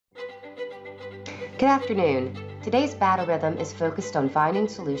Good afternoon. Today's battle rhythm is focused on finding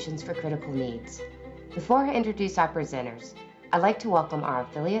solutions for critical needs. Before I introduce our presenters, I'd like to welcome our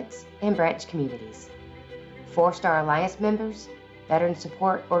affiliates and branch communities, 4-Star Alliance members, veteran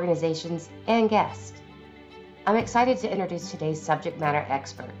support organizations, and guests. I'm excited to introduce today's subject matter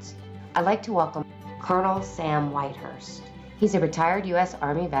experts. I'd like to welcome Colonel Sam Whitehurst. He's a retired U.S.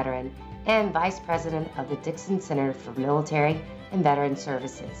 Army veteran and Vice President of the Dixon Center for Military and Veteran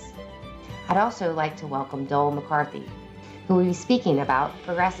Services. I'd also like to welcome Doyle McCarthy, who will be speaking about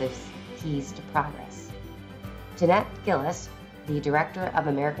Progressive's Keys to Progress. Jeanette A, the Director of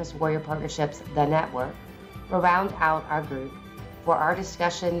America's Warrior Partnerships, The Network, will round out our group for our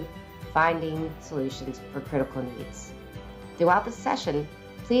discussion finding solutions for critical needs. Throughout the session,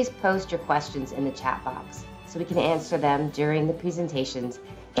 please post your questions in the chat box so we can answer them during the presentations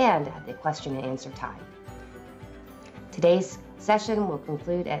and at the question and answer time. Today's session will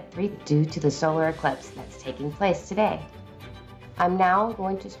conclude at 3 due to the solar eclipse that's taking place today. I'm now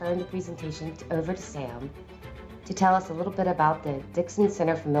going to turn the presentation over to Sam to tell us a little bit about the Dixon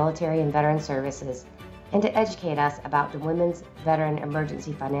Center for Military and Veteran Services and to educate us about the Women's Veteran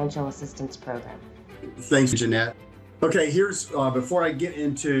Emergency Financial Assistance Program. Thanks, Jeanette. Okay, here's, before I get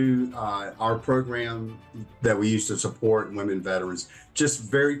into our program that we use to support women veterans, just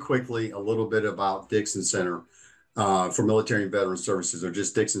very quickly, a little bit about Dixon Center for Military and Veteran Services, or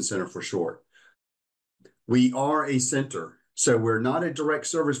just Dixon Center for short. We are a center, so we're not a direct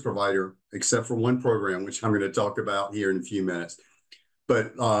service provider, except for one program, which I'm going to talk about here in a few minutes.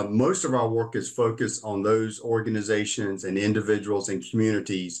 But most of our work is focused on those organizations and individuals and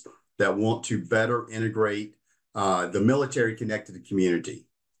communities that want to better integrate the military connected to community,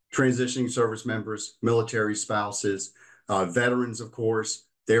 transitioning service members, military spouses, veterans, of course,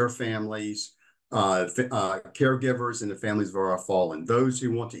 their families, caregivers, and the families of our fallen, those who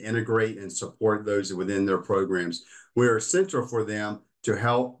want to integrate and support those within their programs. We're a center for them to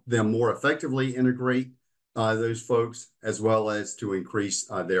help them more effectively integrate those folks, as well as to increase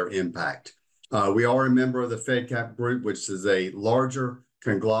their impact. We are a member of the FedCap Group, which is a larger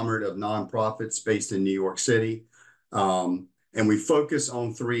conglomerate of nonprofits based in New York City. And we focus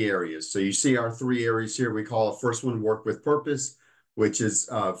on 3 areas. So you see our 3 areas here. We call the first one Work with Purpose, which is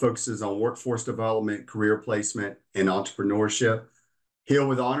focuses on workforce development, career placement, and entrepreneurship. Heal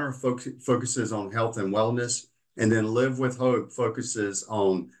with Honor focuses on health and wellness. And then Live with Hope focuses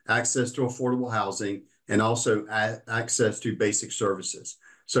on access to affordable housing and also access to basic services.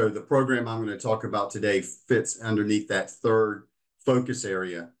 So the program I'm going to talk about today fits underneath that 3rd focus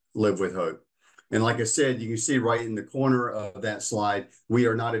area, Live with Hope. And like I said, you can see right in the corner of that slide, we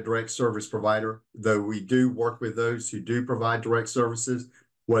are not a direct service provider, though we do work with those who do provide direct services,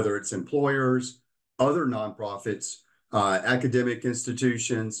 whether it's employers, other nonprofits, academic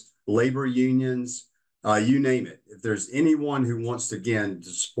institutions, labor unions, you name it. If there's anyone who wants to, again, to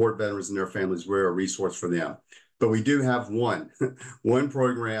support veterans and their families, we're a resource for them. But we do have one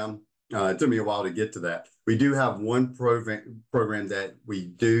program. It took me a while to get to that. We do have one program that we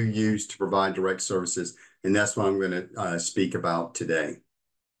do use to provide direct services, and that's what I'm going to speak about today.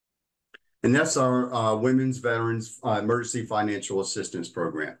 And that's our Women's Veterans Emergency Financial Assistance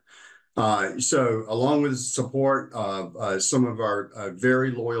Program. So along with the support of some of our very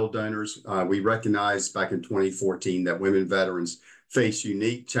loyal donors, we recognized back in 2014 that women veterans face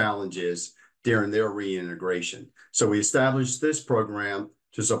unique challenges during their reintegration. So we established this program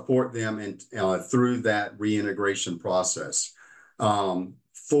to support them and through that reintegration process.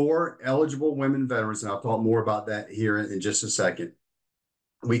 For eligible women veterans, and I'll talk more about that here in just a second,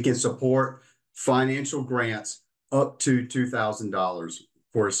 we can support financial grants up to $2,000. Of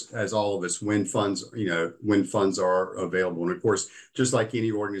course, as all of us, when funds are available. And of course, just like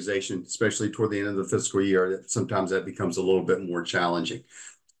any organization, especially toward the end of the fiscal year, sometimes that becomes a little bit more challenging.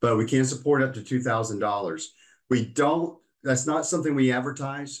 But we can support up to $2,000. That's not something we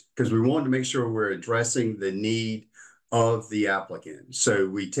advertise because we wanted to make sure we're addressing the need of the applicant. So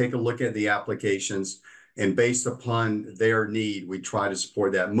we take a look at the applications, and based upon their need, we try to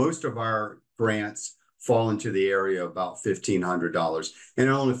support that. Most of our grants fall into the area of about $1,500.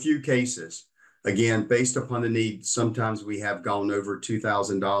 And on a few cases, again, based upon the need, sometimes we have gone over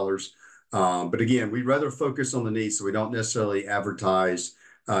 $2,000. But again, we'd rather focus on the need, so we don't necessarily advertise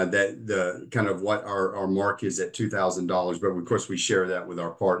that the kind of what our mark is at $2,000, but of course we share that with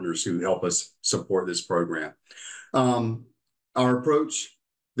our partners who help us support this program. Our approach,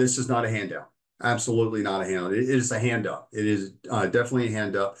 this is not a handout, absolutely not a handout. It is a hand up. It is definitely a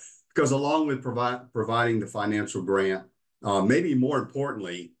hand up because along with providing the financial grant, maybe more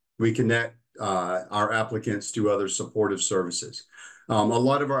importantly, we connect our applicants to other supportive services. A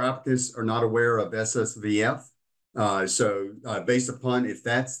lot of our applicants are not aware of SSVF. So based upon if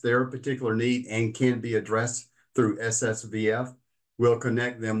that's their particular need and can be addressed through SSVF, we'll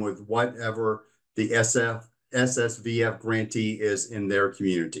connect them with whatever the SSVF grantee is in their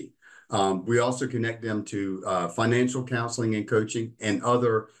community. We also connect them to financial counseling and coaching and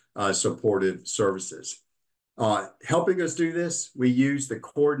other supportive services. Helping us do this, we use the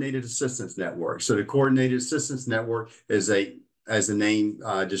Coordinated Assistance Network. So the Coordinated Assistance Network is as the name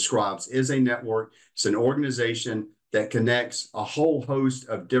describes, is a network. It's an organization that connects a whole host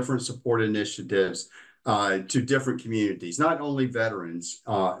of different support initiatives to different communities, not only veterans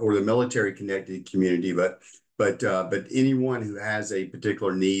or the military-connected community, but anyone who has a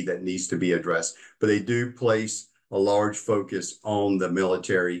particular need that needs to be addressed. But they do place a large focus on the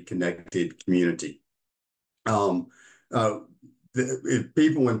military-connected community. When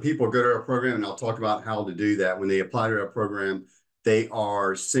people go to our program, and I'll talk about how to do that, when they apply to our program, they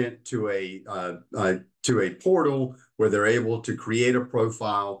are sent to a portal where they're able to create a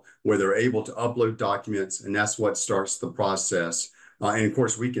profile, where they're able to upload documents, and that's what starts the process. And of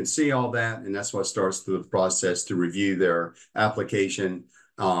course, we can see all that, and that's what starts the process to review their application,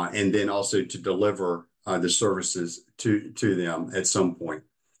 and then also to deliver the services to them at some point.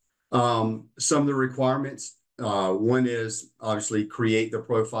 Some of the requirements, one is obviously create the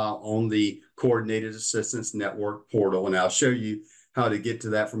profile on the Coordinated Assistance Network portal, and I'll show you how to get to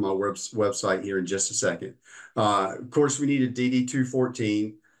that from our website here in just a second. Of course, we need a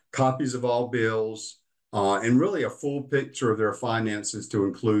DD-214, copies of all bills, and really a full picture of their finances to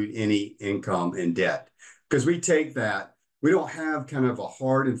include any income and debt. Because we take that, we don't have kind of a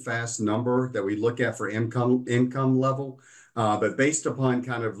hard and fast number that we look at for income level, but based upon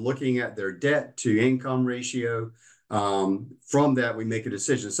kind of looking at their debt to income ratio, from that we make a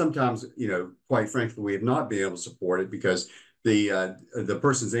decision. Sometimes, quite frankly, we have not been able to support it because the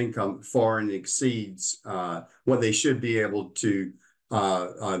person's income far and exceeds what they should be able to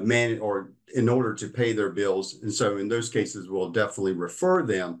manage or in order to pay their bills. And so in those cases, we'll definitely refer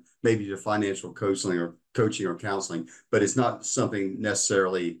them maybe to financial coaching or counseling, but it's not something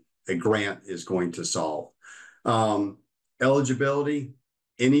necessarily a grant is going to solve. Eligibility,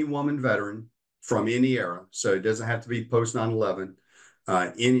 any woman veteran from any era, so it doesn't have to be post 9/11,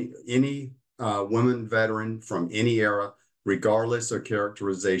 any woman veteran from any era, regardless of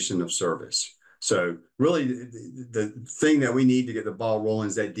characterization of service. So really the thing that we need to get the ball rolling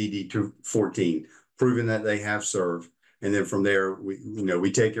is that DD-214, proving that they have served. And then from there,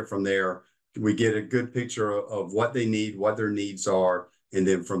 we take it from there. We get a good picture of what they need, what their needs are, and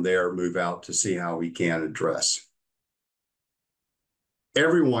then from there move out to see how we can address.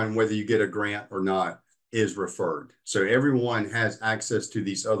 Everyone, whether you get a grant or not, is referred. So everyone has access to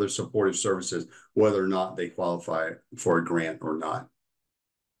these other supportive services, whether or not they qualify for a grant or not.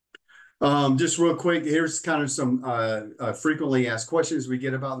 Just real quick, here's kind of some frequently asked questions we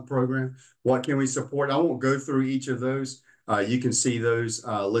get about the program. What can we support? I won't go through each of those. You can see those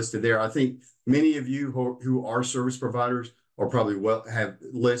listed there. I think many of you who are service providers or probably have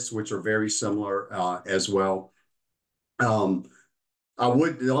lists which are very similar as well.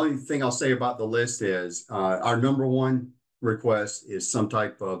 The only thing I'll say about the list is our number one request is some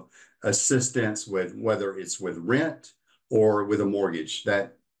type of assistance with whether it's with rent or with a mortgage.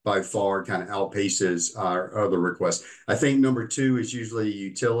 That by far kind of outpaces our other requests. I think number two is usually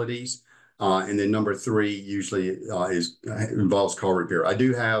utilities. And then number three usually involves car repair. I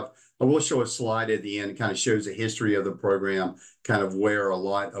will show a slide at the end. It kind of shows the history of the program, kind of where a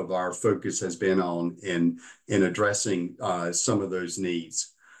lot of our focus has been on in addressing some of those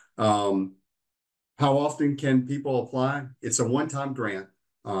needs. How often can people apply? It's a one-time grant.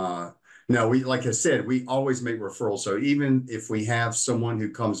 Now, like I said, we always make referrals. So even if we have someone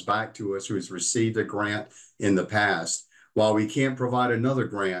who comes back to us who has received a grant in the past, while we can't provide another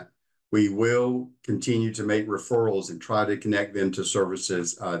grant, we will continue to make referrals and try to connect them to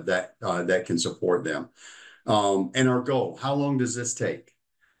services that can support them. And our goal, how long does this take?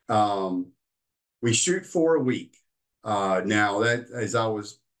 We shoot for a week. Now, that as I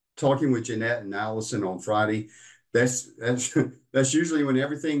was talking with Jeanette and Allison on Friday, that's usually when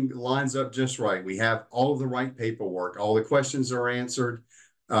everything lines up just right. We have all of the right paperwork, all the questions are answered,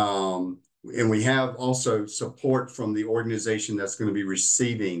 and we have also support from the organization that's going to be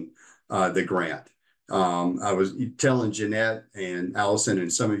receiving the grant. I was telling Jeanette and Allison,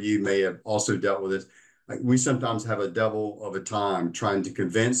 and some of you may have also dealt with this. We sometimes have a double of a time trying to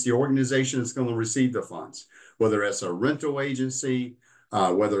convince the organization that's going to receive the funds, whether that's a rental agency,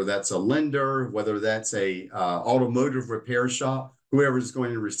 whether that's a lender, whether that's a automotive repair shop, whoever is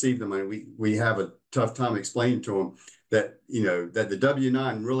going to receive the money. We have a tough time explaining to them that, that the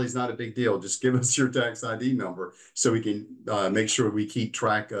W-9 really is not a big deal. Just give us your tax ID number so we can make sure we keep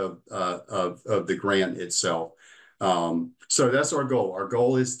track of the grant itself. So that's our goal. Our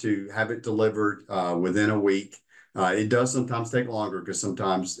goal is to have it delivered within a week. It does sometimes take longer because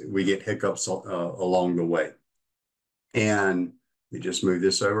sometimes we get hiccups along the way. And we just move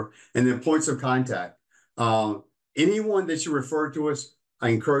this over. And then points of contact. Anyone that you refer to us, I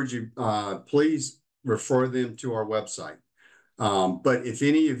encourage you, please refer them to our website. But if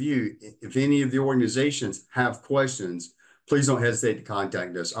any of the organizations have questions, please don't hesitate to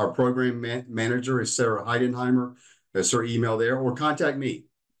contact us. Our program manager is Sarah Heidenheimer. That's her email there, or contact me.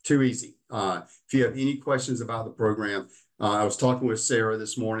 Too easy. If you have any questions about the program, I was talking with Sarah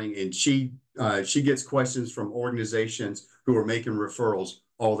this morning, and she gets questions from organizations who are making referrals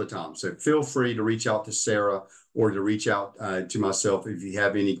all the time. So feel free to reach out to Sarah or to reach out to myself if you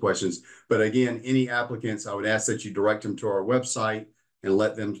have any questions. But again, any applicants, I would ask that you direct them to our website and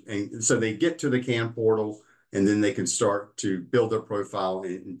let them, and so they get to the CAN portal, and then they can start to build their profile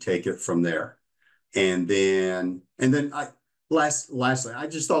and take it from there. And then lastly, I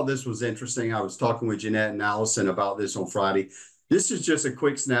just thought this was interesting. I was talking with Jeanette and Allison about this on Friday. This is just a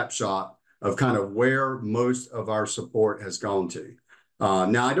quick snapshot of kind of where most of our support has gone to.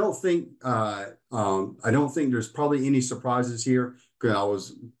 Now, I don't think there's probably any surprises here, because I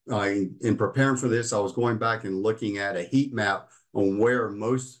was in preparing for this, I was going back and looking at a heat map on where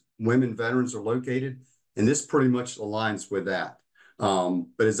most women veterans are located, and this pretty much aligns with that.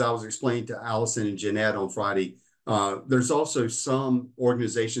 But as I was explaining to Allison and Jeanette on Friday, there's also some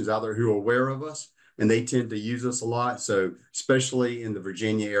organizations out there who are aware of us, and they tend to use us a lot. So especially in the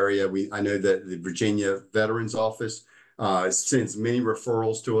Virginia area, I know that the Virginia Veterans Office sends many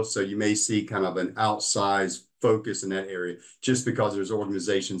referrals to us. So you may see kind of an outsized focus in that area, just because there's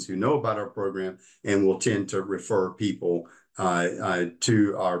organizations who know about our program and will tend to refer people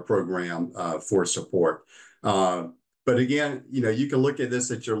to our program for support. But again, you can look at this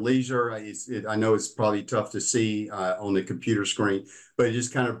at your leisure. I know it's probably tough to see on the computer screen, but it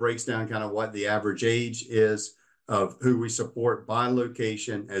just kind of breaks down kind of what the average age is of who we support by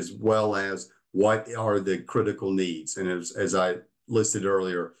location, as well as what are the critical needs. And as I listed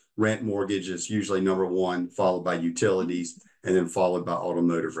earlier, rent mortgage is usually number one, followed by utilities, and then followed by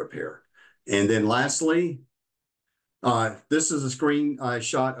automotive repair. And then lastly, this is a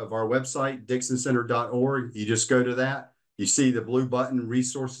screenshot of our website, dixoncenter.org. You just go to that. You see the blue button,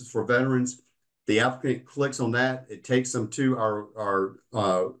 Resources for Veterans. The applicant clicks on that. It takes them to our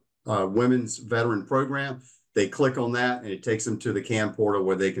Women's Veteran Program. They click on that, and it takes them to the CAN portal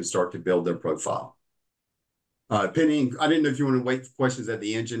where they can start to build their profile. Penny, I didn't know if you want to wait for questions at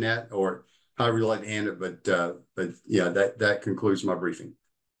the end, Jeanette, or however you like to hand it, but yeah, that concludes my briefing.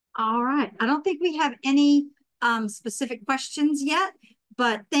 All right. I don't think we have any specific questions yet,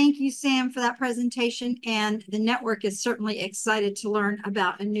 but thank you, Sam, for that presentation. And the network is certainly excited to learn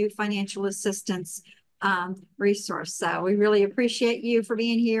about a new financial assistance resource. So we really appreciate you for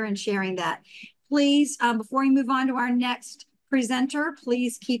being here and sharing that. Please, before we move on to our next presenter,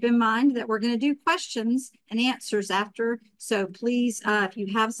 please keep in mind that we're going to do questions and answers after. So please, if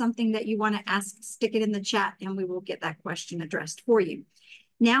you have something that you want to ask, stick it in the chat and we will get that question addressed for you.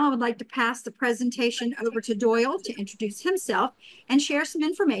 Now I would like to pass the presentation over to Doyle to introduce himself and share some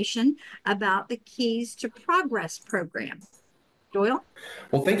information about the Keys to Progress program. Doyle?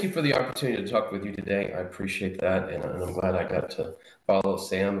 Well, thank you for the opportunity to talk with you today. I appreciate that, and I'm glad I got to follow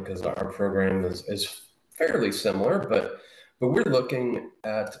Sam, because our program is fairly similar, but we're looking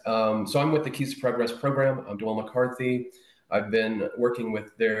at, so I'm with the Keys to Progress program. I'm Doyle McCarthy. I've been working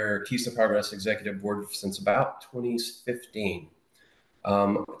with their Keys to Progress Executive Board since about 2015.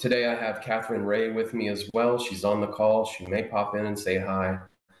 Today I have Catherine Ray with me as well. She's on the call. She may pop in and say hi.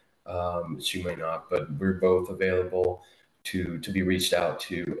 She may not, but we're both available to be reached out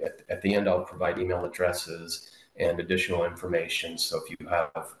to. At the end, I'll provide email addresses and additional information. So if you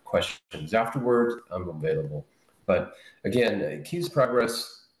have questions afterward, I'm available. But again, Keys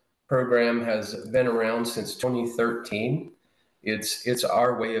Progress program has been around since 2013. It's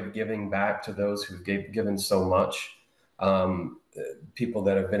our way of giving back to those who've given so much. People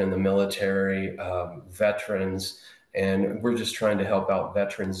that have been in the military, veterans, and we're just trying to help out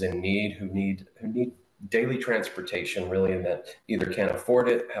veterans in need who need daily transportation, really, and that either can't afford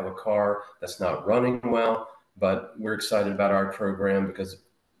it, have a car that's not running well. But we're excited about our program because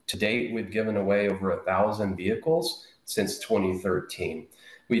to date, we've given away over 1,000 vehicles since 2013.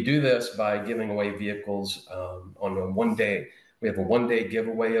 We do this by giving away vehicles on a one-day. We have a one-day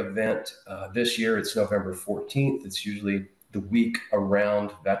giveaway event. This year, it's November 14th. It's usually the week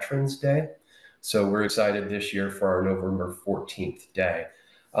around Veterans Day. So we're excited this year for our November 14th day.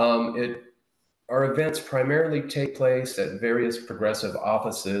 Our events primarily take place at various progressive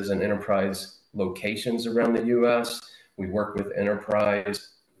offices and enterprise locations around the U.S. We work with enterprise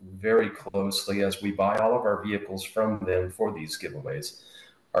very closely as we buy all of our vehicles from them for these giveaways.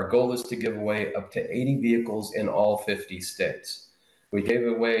 Our goal is to give away up to 80 vehicles in all 50 states. We gave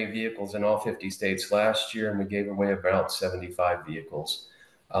away vehicles in all 50 states last year, and we gave away about 75 vehicles.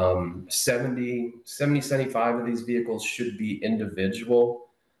 75 of these vehicles should be individual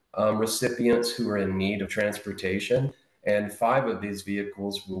recipients who are in need of transportation, and 5 of these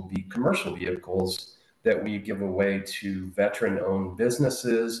vehicles will be commercial vehicles that we give away to veteran-owned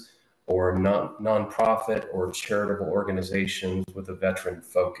businesses or nonprofit or charitable organizations with a veteran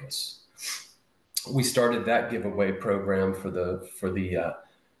focus. We started that giveaway program for the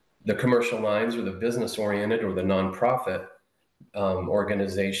commercial lines or the business-oriented or the nonprofit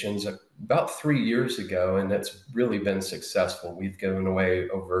organizations about 3 years ago, and that's really been successful. We've given away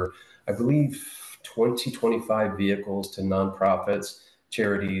over, I believe, 25 vehicles to nonprofits,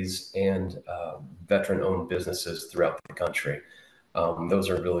 charities, and veteran-owned businesses throughout the country. Those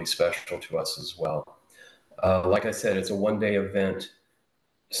are really special to us as well. Like I said, it's a one-day event.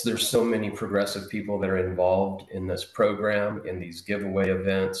 So there's so many progressive people that are involved in this program, in these giveaway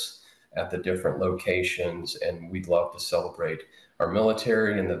events at the different locations, and we'd love to celebrate our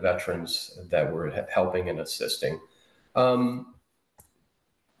military and the veterans that we're helping and assisting.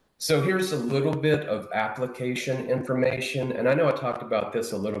 So here's a little bit of application information. And I know I talked about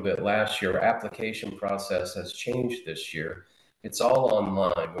this a little bit last year. Our application process has changed this year. It's all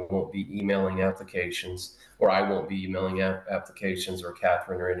online. We won't be emailing applications, or I won't be emailing applications, or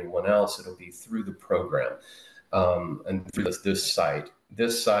Catherine or anyone else. It'll be through the program and through this site.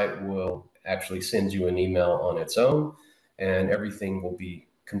 This site will actually send you an email on its own, and everything will be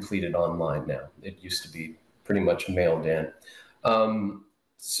completed online now. It used to be pretty much mailed in.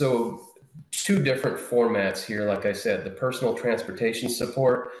 So 2 different formats here. Like I said, the personal transportation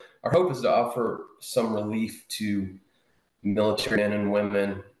support. Our hope is to offer some relief to military men and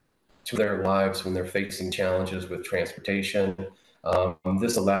women to their lives when they're facing challenges with transportation.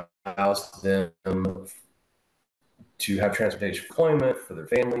 This allows them to have transportation employment for their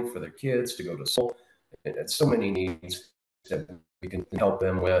family, for their kids, to go to school, and so many needs that we can help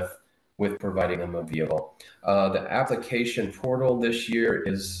them with providing them a vehicle. The application portal this year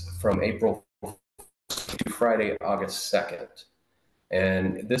is from April to Friday, August 2nd.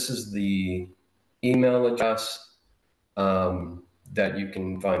 And this is the email address that you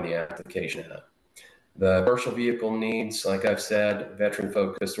can find the application at. The commercial vehicle needs, like I've said,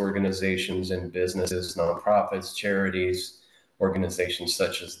 veteran-focused organizations and businesses, nonprofits, charities, organizations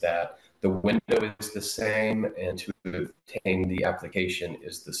such as that. The window is the same, and to obtain the application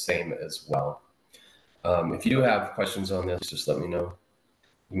is the same as well. If you do have questions on this, just let me know.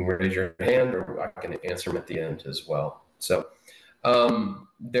 You can raise your hand, or I can answer them at the end as well. So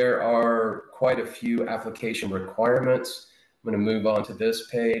there are quite a few application requirements. I'm going to move on to this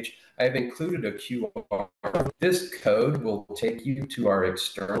page. I've included a QR. This code will take you to our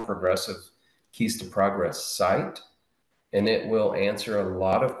external Progressive Keys to Progress site, and it will answer a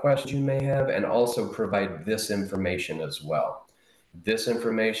lot of questions you may have and also provide this information as well. This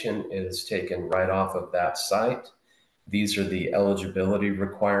information is taken right off of that site. These are the eligibility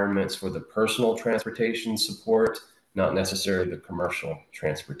requirements for the personal transportation support, not necessarily the commercial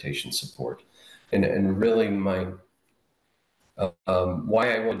transportation support. And really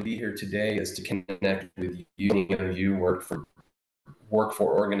why I want to be here today is to connect with you. Many of you work for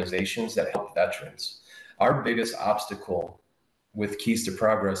organizations that help veterans. Our biggest obstacle with Keys to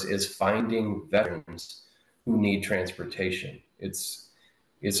Progress is finding veterans who need transportation. It's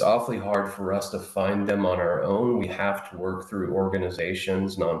awfully hard for us to find them on our own. We have to work through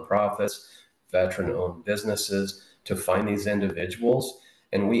organizations, nonprofits, veteran-owned businesses to find these individuals.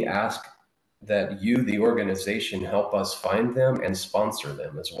 And we ask that you, the organization, help us find them and sponsor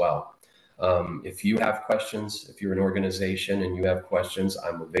them as well. If you have questions, if you're an organization and you have questions,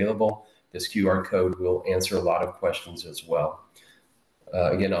 I'm available. This QR code will answer a lot of questions as well.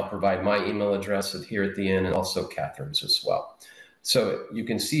 Again, I'll provide my email address here at the end, and also Catherine's as well. So you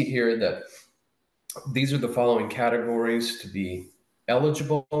can see here that these are the following categories to be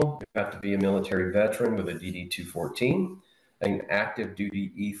eligible. You have to be a military veteran with a DD-214, an active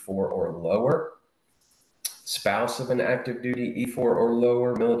duty E4 or lower, spouse of an active duty E4 or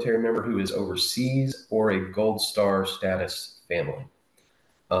lower military member who is overseas, or a Gold Star status family.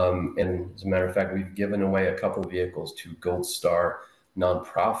 And as a matter of fact, we've given away a couple of vehicles to Gold Star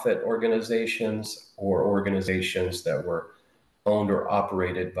nonprofit organizations or organizations that were owned or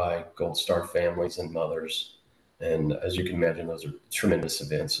operated by Gold Star families and mothers. And as you can imagine, those are tremendous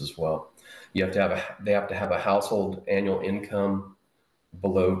events as well. They have to have a household annual income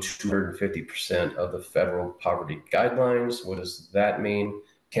below 250% of the federal poverty guidelines. What does that mean?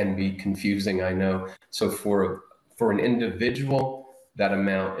 Can be confusing, I know. So for an individual, that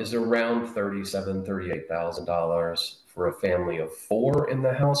amount is around $38,000. For a family of 4 in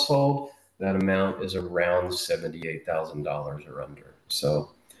the household, that amount is around $78,000 or under.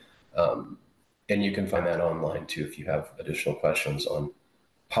 So, and you can find that online too if you have additional questions on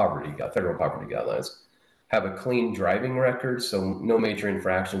federal poverty guidelines. Have a clean driving record, so no major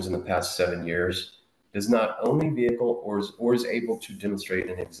infractions in the past 7 years. Does not own a vehicle or is able to demonstrate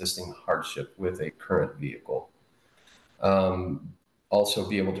an existing hardship with a current vehicle. Also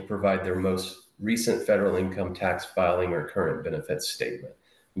be able to provide their most recent federal income tax filing or current benefits statement.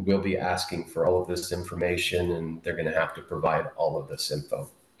 We will be asking for all of this information, and they're going to have to provide all of this info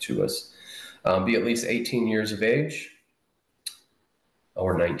to us. Be at least 18 years of age,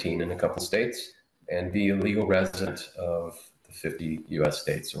 or 19 in a couple states, and be a legal resident of the 50 US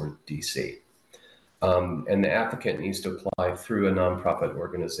states or DC. And the applicant needs to apply through a nonprofit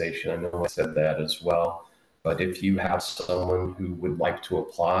organization. I know I said that as well, but if you have someone who would like to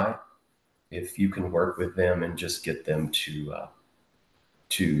apply, if you can work with them and just get them to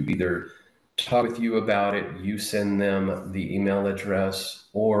either talk with you about it, you send them the email address,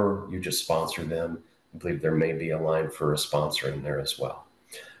 or you just sponsor them. I believe there may be a line for a sponsor in there as well.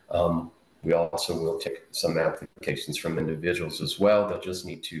 We also will take some applications from individuals as well. They'll just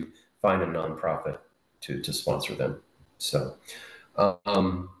need to find a nonprofit to sponsor them. So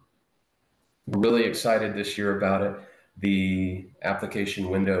we're really excited this year about it. The application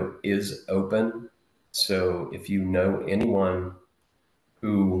window is open. So if you know anyone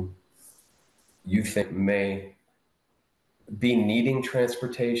who you think may be needing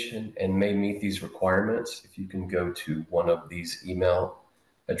transportation and may meet these requirements, if you can go to one of these email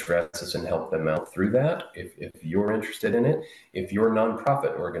addresses and help them out through that, if you're interested in it. If your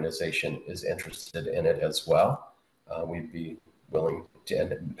nonprofit organization is interested in it as well, we'd be willing to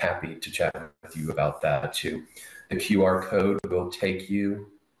and happy to chat with you about that too. The QR code will take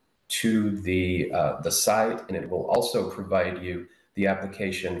you to the site, and it will also provide you the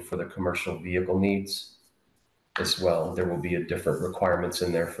application for the commercial vehicle needs as well. There will be different requirements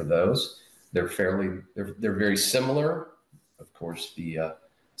in there for those. They're very similar. Of course,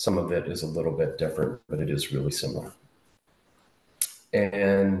 some of it is a little bit different, but it is really similar.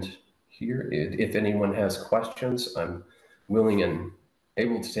 And here, if anyone has questions, I'm willing and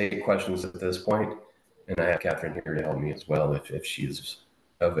able to take questions at this point. And I have Catherine here to help me as well if she's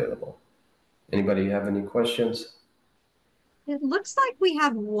available. Anybody have any questions? It looks like we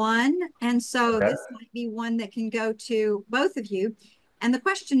have one. And so Okay. This might be one that can go to both of you. And the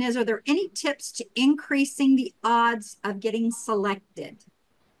question is, are there any tips to increasing the odds of getting selected?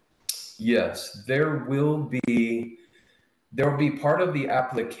 Yes, there will be part of the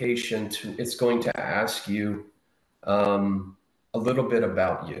application it's going to ask you a little bit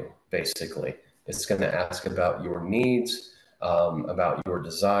about you, basically. It's going to ask about your needs, about your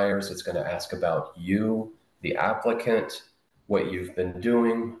desires. It's going to ask about you, the applicant, what you've been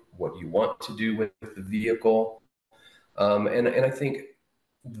doing, what you want to do with the vehicle. And I think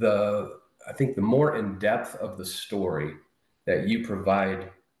the more in depth of the story that you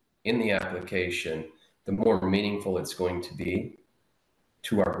provide in the application, the more meaningful it's going to be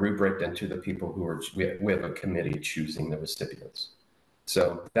to our rubric and to the people who we have a committee choosing the recipients.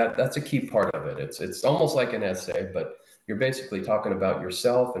 So that's a key part of it. It's almost like an essay, but you're basically talking about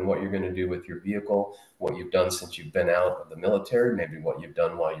yourself and what you're going to do with your vehicle, what you've done since you've been out of the military, maybe what you've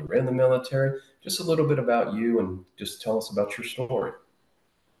done while you were in the military, just a little bit about you, and just tell us about your story.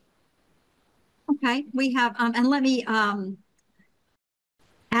 Okay, we have, and let me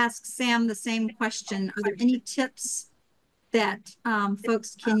ask Sam the same question. Are there any tips that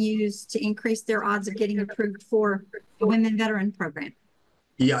folks can use to increase their odds of getting approved for a women veteran program?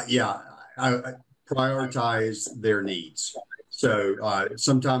 Yeah. I prioritize their needs. So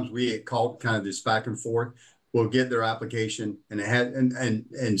sometimes we get caught kind of this back and forth. We'll get their application,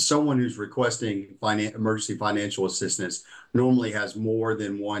 and someone who's requesting emergency financial assistance normally has more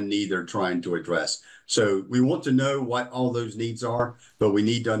than one need they're trying to address. So we want to know what all those needs are, but we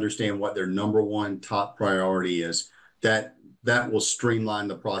need to understand what their number one top priority is. That will streamline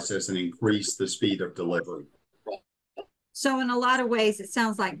the process and increase the speed of delivery. So in a lot of ways, it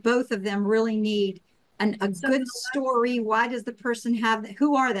sounds like both of them really need a good story. Why does the person have,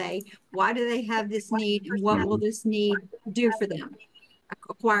 who are they? Why do they have this need? And what will this need do for them?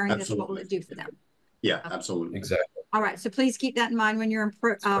 Acquiring this, what will it do for them? Yeah, absolutely. Exactly. All right, so please keep that in mind when you're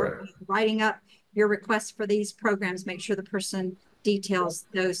writing up your request for these programs. Make sure the person details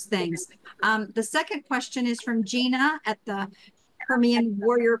those things. The second question is from Gina at the Permian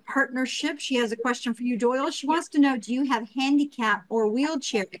Warrior Partnership. She has a question for you, Doyle. She wants to know, do you have handicap or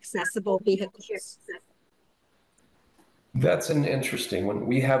wheelchair accessible vehicles? That's an interesting one.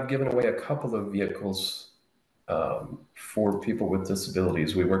 We have given away a couple of vehicles for people with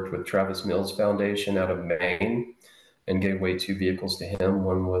disabilities. We worked with Travis Mills Foundation out of Maine and gave away 2 vehicles to him.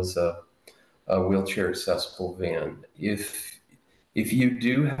 One was a wheelchair accessible van. If you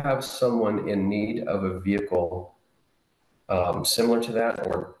do have someone in need of a vehicle similar to that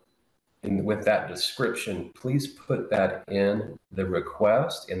or with that description, please put that in the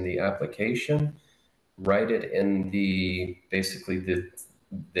request, in the application, write it in basically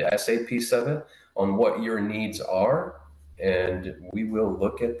the essay piece of it on what your needs are, and we will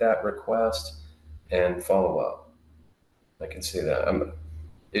look at that request and follow up. I can say that.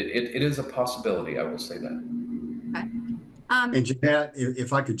 It is a possibility, I will say that. Okay. And Jeanette,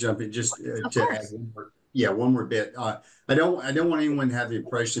 if I could jump in just to add one more bit. I don't want anyone to have the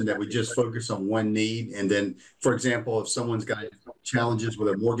impression that we just focus on one need. And then, for example, if someone's got challenges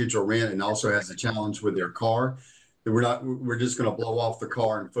with a mortgage or rent and also has a challenge with their car, that we're just going to blow off the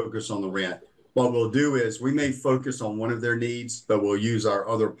car and focus on the rent. What we'll do is we may focus on one of their needs, but we'll use our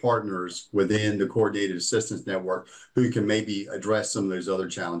other partners within the Coordinated Assistance Network who can maybe address some of those other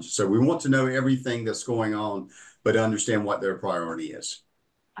challenges. So we want to know everything that's going on, but understand what their priority is.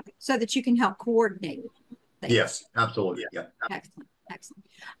 Okay. So that you can help coordinate things. Yes, absolutely. Yeah. Excellent.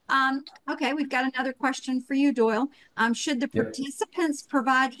 Excellent. Okay, we've got another question for you, Doyle. Should the participants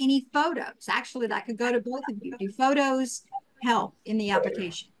provide any photos? Actually, that could go to both of you. Do photos help in the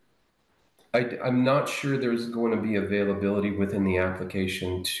application? I'm not sure there's going to be availability within the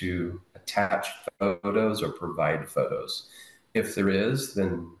application to attach photos or provide photos. If there is,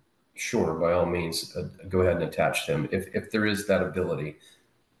 then sure, by all means, go ahead and attach them. If there is that ability.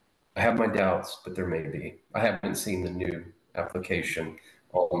 I have my doubts, but there may be. I haven't seen the new application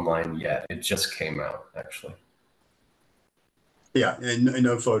online yet. It just came out, actually. Yeah, and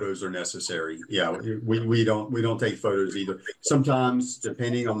no photos are necessary. Yeah, we don't take photos either. Sometimes,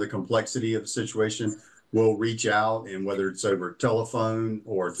 depending on the complexity of the situation, we'll reach out, and whether it's over telephone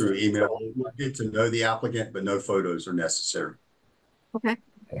or through email, we'll get to know the applicant, but no photos are necessary. Okay.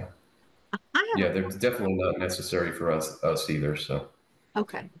 Yeah. They're definitely not necessary for us either. So.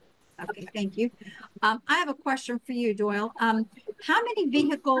 Okay. Okay, thank you. I have a question for you, Doyle. How many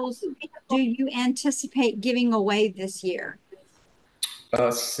vehicles do you anticipate giving away this year?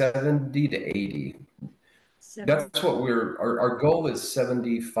 70 to 80. 70. That's what our goal is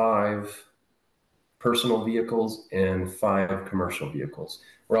 75 personal vehicles and 5 commercial vehicles.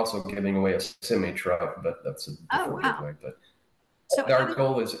 We're also giving away a semi truck, but that's a different giveaway. But so our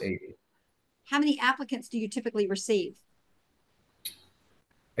goal is 80. How many applicants do you typically receive?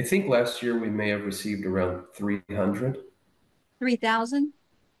 I think last year we may have received around 300. 3,000?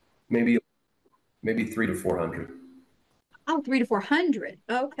 Maybe 300 to 400. Oh, 300 to 400.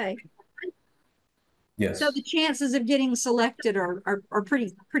 Okay. Yes. So the chances of getting selected are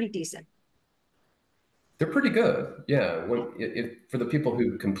pretty decent. They're pretty good. Yeah. For the people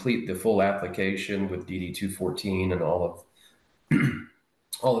who complete the full application with DD 214 and all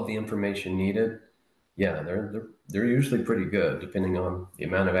of the information needed, yeah, they're usually pretty good, depending on the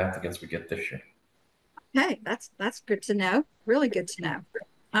amount of applicants we get this year. Okay, that's good to know. Really good to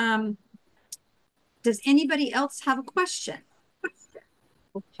know. Does anybody else have a question?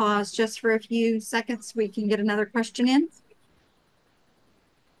 We'll pause just for a few seconds so we can get another question in.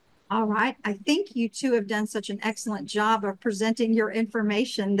 All right, I think you two have done such an excellent job of presenting your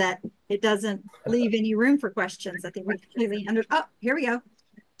information that it doesn't leave any room for questions. I think we completely oh, here we go.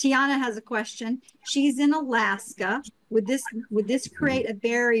 Tiana has a question. She's in Alaska. Would this create a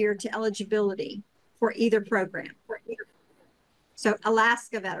barrier to eligibility for either program? So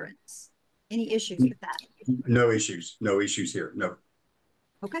Alaska veterans, any issues with that? No issues. No issues here. No.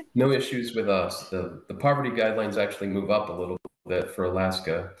 Okay. No issues with us. The poverty guidelines actually move up a little bit for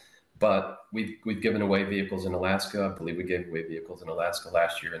Alaska, but we've given away vehicles in Alaska. I believe we gave away vehicles in Alaska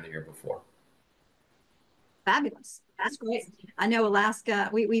last year and the year before. Fabulous. That's great. I know Alaska,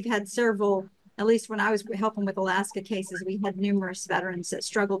 we've had several, at least when I was helping with Alaska cases, we had numerous veterans that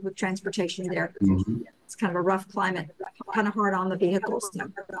struggled with transportation there. Mm-hmm. It's kind of a rough climate, kind of hard on the vehicles.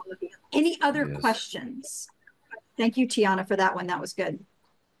 So. Any other questions? Thank you, Tiana, for that one. That was good.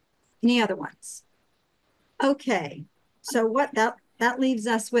 Any other ones? Okay. So that leaves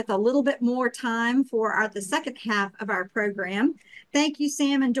us with a little bit more time for the second half of our program. Thank you,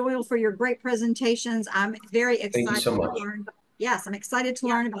 Sam and Doyle, for your great presentations. I'm very excited Thank you so to much. learn. Yes, I'm excited to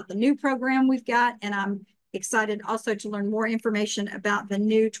learn about the new program we've got, and I'm excited also to learn more information about the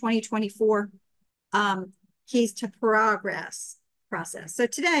new 2024 Keys to Progress process. So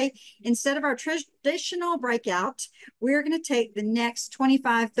today, instead of our traditional breakout, we're going to take the next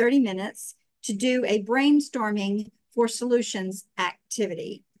 25-30 minutes to do a brainstorming for solutions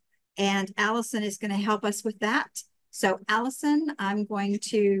activity. And Allison is going to help us with that. So Allison, I'm going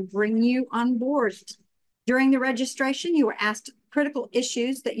to bring you on board. During the registration, you were asked critical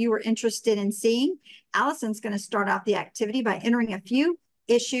issues that you were interested in seeing. Allison's going to start off the activity by entering a few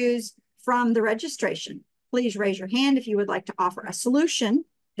issues from the registration. Please raise your hand if you would like to offer a solution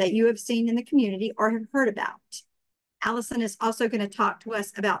that you have seen in the community or have heard about. Allison is also going to talk to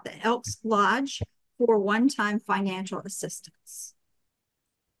us about the Elks Lodge for one-time financial assistance.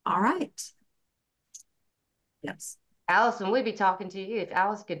 All right. Yes. Allison, we'd be talking to you if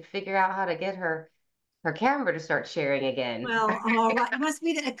Alice could figure out how to get her camera to start sharing again. Well, all right. It must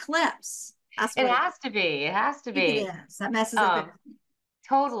be the eclipse. That's what it has to be. It has to be. It is. That messes up everything.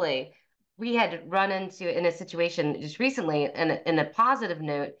 Totally. We had run into in a situation just recently, and in a positive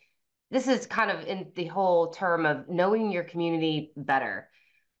note, this is kind of in the whole term of knowing your community better.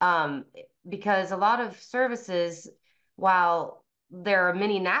 Because a lot of services, while there are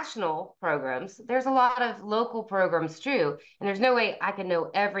many national programs, there's a lot of local programs too. And there's no way I can know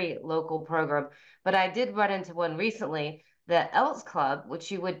every local program, but I did run into one recently, the Elks Club,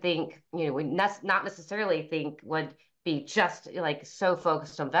 which you would think, would not necessarily think would be just like so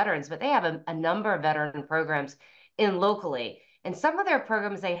focused on veterans, but they have a number of veteran programs in locally. And some of their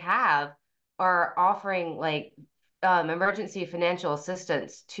programs they have are offering like emergency financial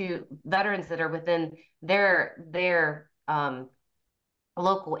assistance to veterans that are within their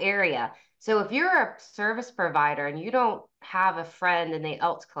local area. So if you're a service provider and you don't have a friend in the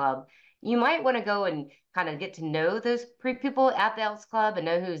Elks Club, you might want to go and kind of get to know those people at the Elks Club and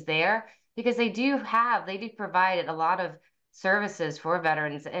know who's there, because they do provide a lot of services for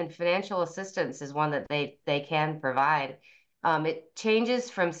veterans, and financial assistance is one that they can provide. It changes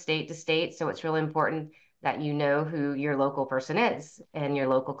from state to state, so it's really important that you know who your local person is and your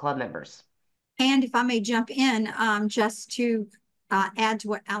local club members. And if I may jump in, just to add to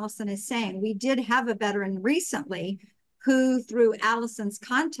what Allison is saying, we did have a veteran recently who, through Allison's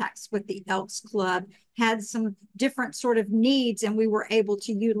contacts with the Elks Club, had some different sort of needs, and we were able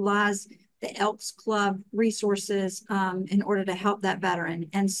to utilize the Elks Club resources in order to help that veteran.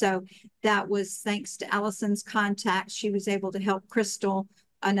 And so that was thanks to Allison's contacts. She was able to help Crystal,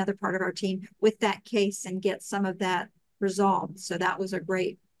 another part of our team, with that case and get some of that resolved. So that was a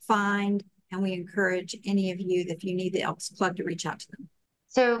great find, and we encourage any of you that if you need the Elks Club to reach out to them.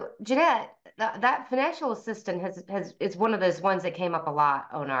 So Jeanette, that financial assistance is one of those ones that came up a lot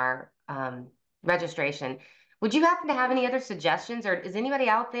on our registration. Would you happen to have any other suggestions, or is anybody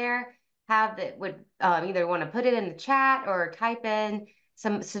out there that would either want to put it in the chat or type in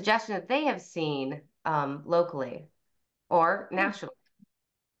some suggestion that they have seen locally or nationally?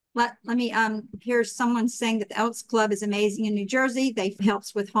 Let me, here's someone saying that the Elks Club is amazing in New Jersey. They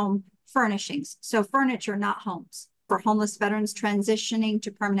helps with home furnishings. So furniture, not homes, for homeless veterans transitioning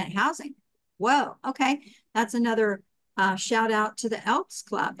to permanent housing. Whoa, okay. That's another shout out to the Elks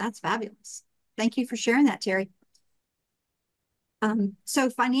Club. That's fabulous. Thank you for sharing that, Terry. So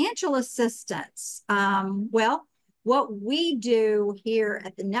financial assistance. Well, what we do here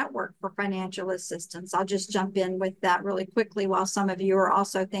at the network for financial assistance, I'll just jump in with that really quickly while some of you are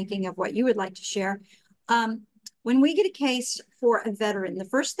also thinking of what you would like to share. When we get a case for a veteran, the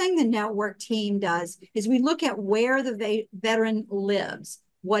first thing the network team does is we look at where the veteran lives.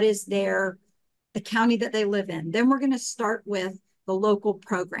 What is the county that they live in? Then we're going to start with the local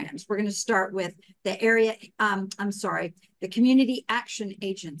programs. We're going to start with the the community action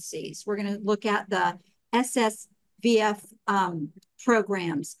agencies. We're going to look at the SSVF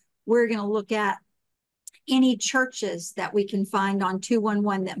programs. We're going to look at any churches that we can find on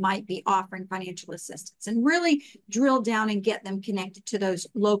 211 that might be offering financial assistance, and really drill down and get them connected to those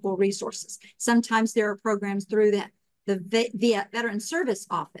local resources. Sometimes there are programs through the Veteran Service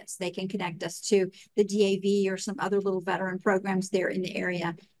Office. They can connect us to the DAV or some other little veteran programs there in the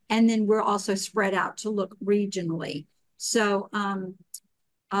area. And then we're also spread out to look regionally. So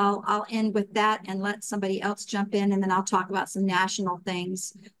I'll end with that and let somebody else jump in, and then I'll talk about some national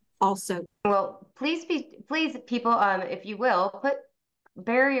things also. Well, please people, if you will, put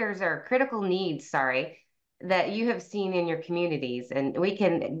barriers or critical needs, that you have seen in your communities, and we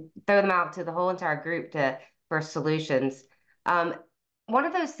can throw them out to the whole entire group for solutions. one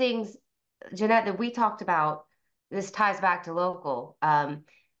of those things, Jeanette, that we talked about, this ties back to local.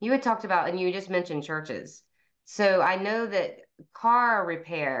 You had talked about, and you just mentioned churches. So I know that car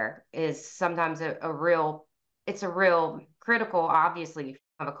repair is sometimes it's a real critical, obviously, if you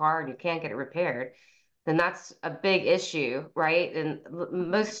have a car and you can't get it repaired, then that's a big issue, right? And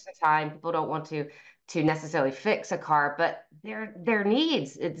most of the time, people don't want to necessarily fix a car, but their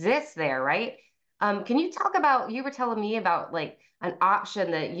needs exist there, right? Can you talk about, you were telling me about like an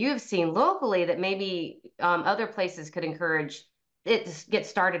option that you've seen locally that maybe other places could encourage it to get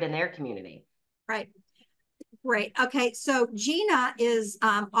started in their community. Right. Great. Okay. So Gina is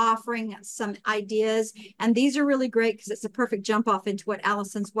offering some ideas, and these are really great because it's a perfect jump off into what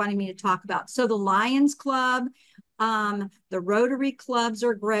Allison's wanting me to talk about. So the Lions Club, the Rotary clubs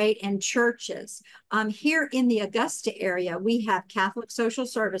are great, and churches. Here in the Augusta area, we have Catholic Social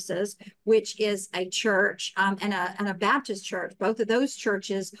Services, which is a church and a Baptist church. Both of those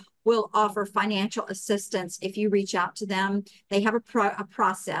churches will offer financial assistance if you reach out to them. They have a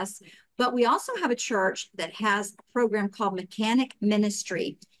process. But we also have a church that has a program called Mechanic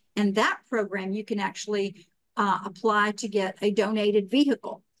Ministry. And that program, you can actually apply to get a donated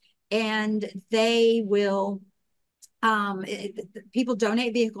vehicle. And they will, people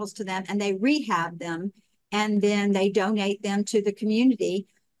donate vehicles to them and they rehab them. And then they donate them to the community,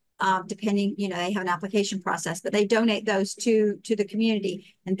 depending, they have an application process, but they donate those to the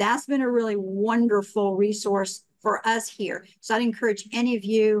community. And that's been a really wonderful resource for us here. So I'd encourage any of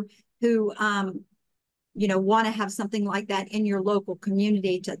you who want to have something like that in your local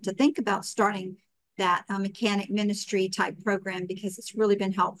community to think about starting that mechanic ministry type program, because it's really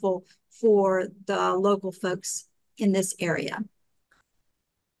been helpful for the local folks in this area.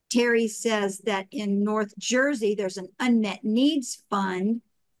 Terry says that in North Jersey, there's an unmet needs fund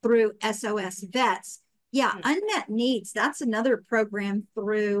through SOS Vets. Yeah, unmet needs, that's another program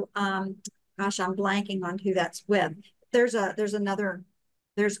through, gosh, I'm blanking on who that's with.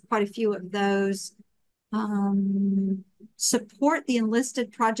 There's quite a few of those. Support the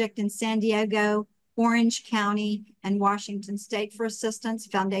Enlisted Project in San Diego, Orange County, and Washington State for assistance.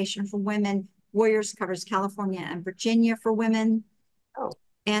 Foundation for Women Warriors covers California and Virginia for women. Oh.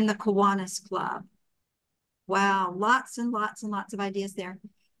 And the Kiwanis Club. Wow, lots and lots and lots of ideas there.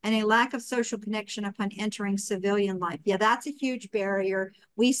 And a lack of social connection upon entering civilian life. Yeah, that's a huge barrier.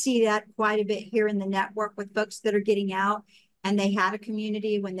 We see that quite a bit here in the network with folks that are getting out and they had a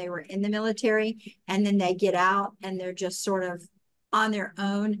community when they were in the military, and then they get out and they're just sort of on their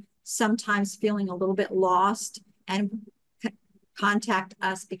own, sometimes feeling a little bit lost, and contact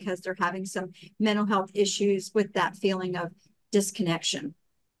us because they're having some mental health issues with that feeling of disconnection.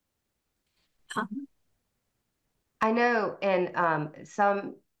 I know in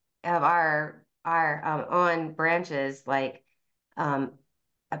some of our on branches, like a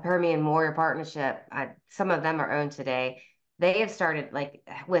Permian Warrior Partnership, some of them are owned today. They have started like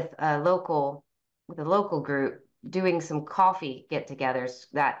with a local group doing some coffee get-togethers.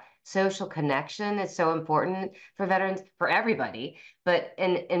 That social connection is so important for veterans, for everybody, but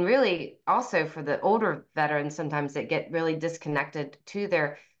and really also for the older veterans sometimes that get really disconnected to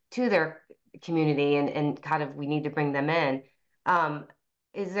their community, and kind of we need to bring them in.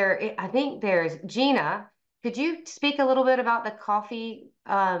 Is there, I think there's Gina, could you speak a little bit about the coffee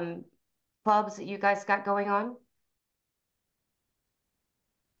clubs that you guys got going on?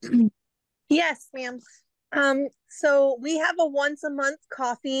 Yes, ma'am. So we have a once a month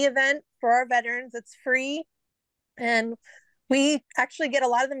coffee event for our veterans. It's free, and we actually get a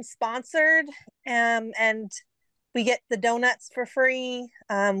lot of them sponsored, and we get the donuts for free.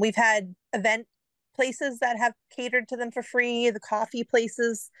 We've had event places that have catered to them for free. The coffee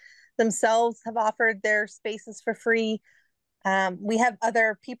places themselves have offered their spaces for free. We have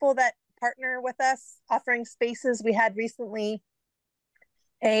other people that partner with us offering spaces. We had recently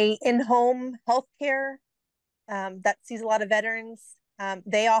a in-home healthcare that sees a lot of veterans.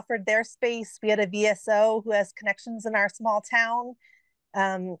 They offered their space. We had a VSO who has connections in our small town,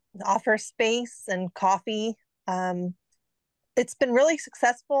 offer space and coffee. It's been really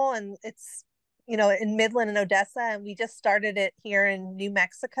successful, and it's, in Midland and Odessa, and we just started it here in New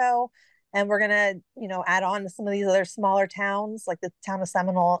Mexico, and we're gonna, add on to some of these other smaller towns, like the town of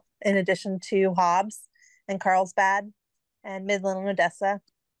Seminole, in addition to Hobbs and Carlsbad and Midland and Odessa.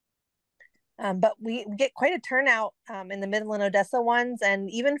 But we get quite a turnout in the Midland Odessa ones, and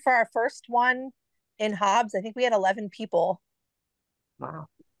even for our first one in Hobbs, I think we had 11 people. Wow.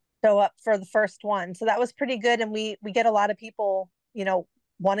 Show up for the first one, so that was pretty good, and we get a lot of people,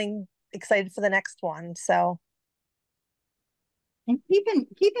 excited for the next one. So And keep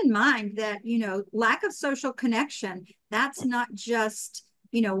in mind that, you know, lack of social connection, that's not just,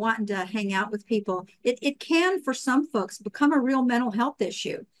 you know, wanting to hang out with people. It can, for some folks, become a real mental health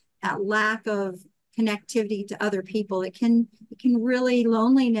issue. That lack of connectivity to other people. It can really,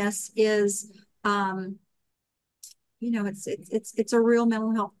 loneliness is, you know, it's a real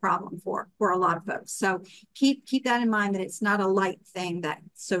mental health problem for a lot of folks. So keep that in mind, that it's not a light thing, that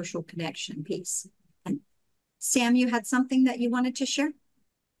social connection piece. Sam, you had something that you wanted to share?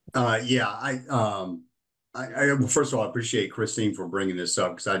 Yeah, I first of all, I appreciate Christine for bringing this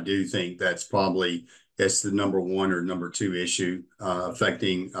up, because I do think that's the number one or number two issue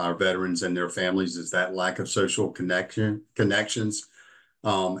affecting our veterans and their families, is that lack of social connections.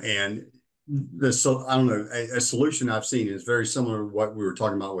 And I don't know, a solution I've seen is very similar to what we were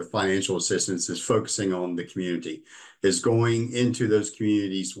talking about with financial assistance, is focusing on the community, is going into those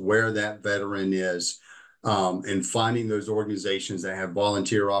communities where that veteran is, and finding those organizations that have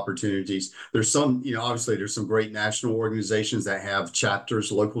volunteer opportunities. There's some, you know, obviously there's some great national organizations that have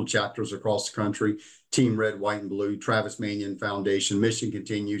chapters, local chapters across the country. Team Red, White, and Blue, Travis Manion Foundation, Mission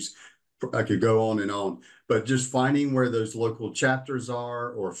Continues. I could go on and on, but just finding where those local chapters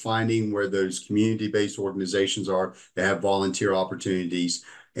are, or finding where those community-based organizations are that have volunteer opportunities.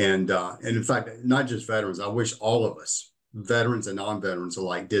 And in fact, not just veterans, I wish all of us, veterans and non-veterans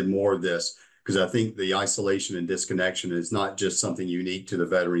alike, did more of this, because I think the isolation and disconnection is not just something unique to the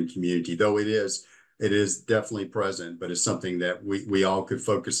veteran community, though it is definitely present, but it's something that we all could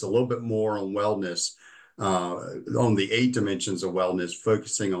focus a little bit more on wellness, on the 8 dimensions of wellness,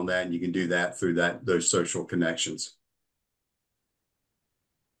 focusing on that. And you can do that through those social connections.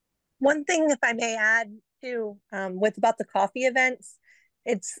 One thing, if I may add too, with about the coffee events,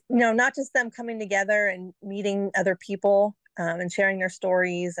 it's, you know, not just them coming together and meeting other people and sharing their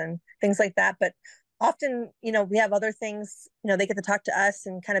stories and things like that, but often, you know, we have other things, you know, they get to talk to us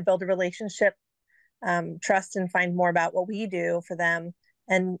and kind of build a relationship, trust, and find more about what we do for them.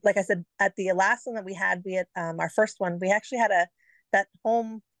 And like I said, at the last one that we had our first one, we actually had that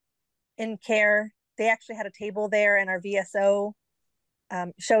home in care. They actually had a table there, and our VSO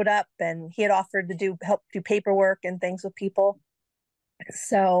showed up, and he had offered to help do paperwork and things with people.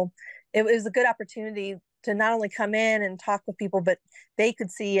 So it was a good opportunity to not only come in and talk with people, but they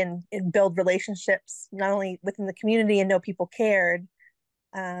could see and build relationships, not only within the community and know people cared,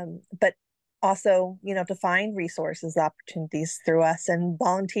 but also, you know, to find resources, opportunities through us, and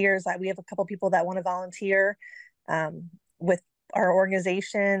volunteers. We have a couple people that want to volunteer with our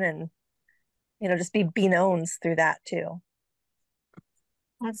organization, and, you know, just be knowns through that too.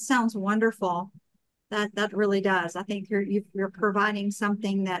 That sounds wonderful. That really does. I think you're providing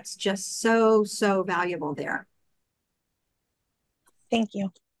something that's just so valuable there. Thank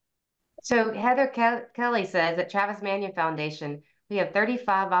you. So Heather Kelly says at Travis Manion Foundation, we have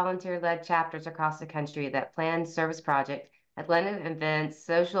 35 volunteer-led chapters across the country that plan service projects, athletic events,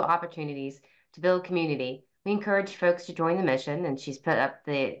 social opportunities to build community. We encourage folks to join the mission, and she's put up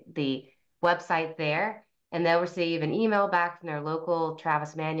the website there, and they'll receive an email back from their local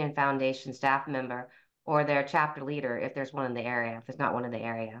Travis Manion Foundation staff member or their chapter leader if there's one in the area, if there's not one in the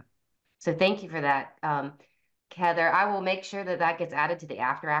area. So thank you for that, Heather. I will make sure that gets added to the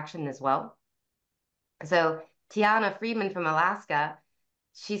after action as well. So Tiana Friedman from Alaska,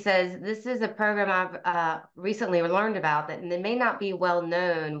 she says, this is a program I've recently learned about that may not be well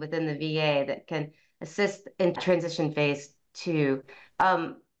known within the VA that can assist in transition phase 2.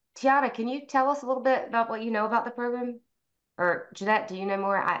 Tiana, can you tell us a little bit about what you know about the program? Or Jeanette, do you know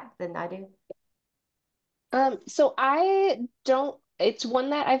more than I do? So I don't, it's one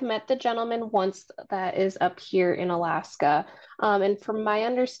that I've met the gentleman once that is up here in Alaska. And from my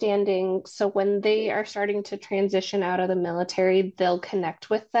understanding, so when they are starting to transition out of the military, they'll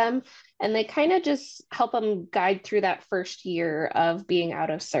connect with them, and they kind of just help them guide through that first year of being out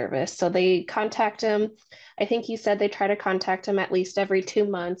of service. So they contact them. I think he said they try to contact them at least every 2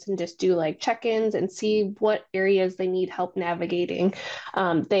 months and just do like check-ins and see what areas they need help navigating.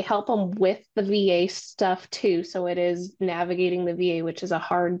 They help them with the VA stuff too. So it is navigating the VA, which is a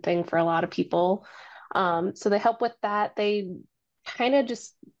hard thing for a lot of people. So they help with that. They kind of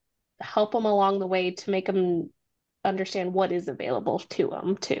just help them along the way to make them understand what is available to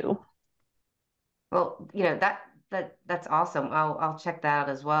them too. Well, you know, that's awesome. I'll check that out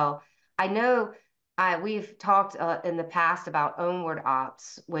as well. I know we've talked in the past about Onward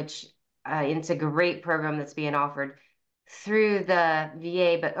Ops, which it's a great program that's being offered through the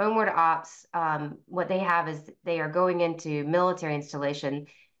VA. But Onward Ops, what they have is they are going into military installation,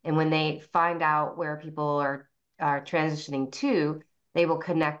 and when they find out where people are transitioning to, they will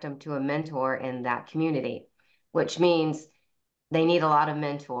connect them to a mentor in that community, which means they need a lot of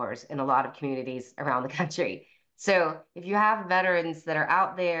mentors in a lot of communities around the country. So if you have veterans that are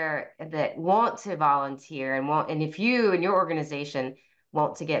out there that want to volunteer and if you and your organization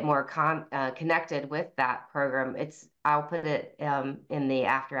want to get more connected with that program, I'll put it in the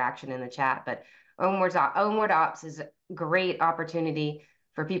after action in the chat. But Onward Ops is a great opportunity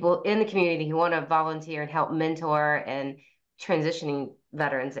for people in the community who want to volunteer and help mentor and transitioning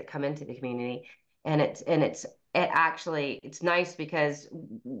veterans that come into the community. And it's nice because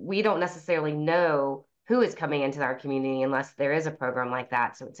we don't necessarily know who is coming into our community unless there is a program like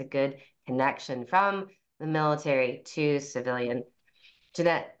that. So it's a good connection from the military to civilian.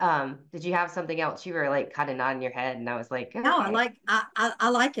 Jeanette, did you have something else? You were like kind of nodding your head, and I was like, okay. No, I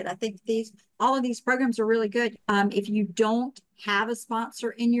like it. I think all of these programs are really good. If you don't have a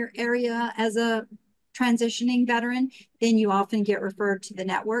sponsor in your area as a transitioning veteran, then you often get referred to the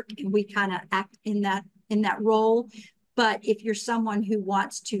network, and we kind of act in that role. But if you're someone who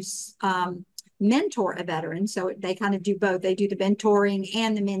wants to mentor a veteran, so they kind of do both, they do the mentoring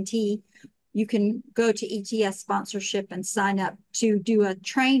and the mentee, you can go to ETS sponsorship and sign up to do a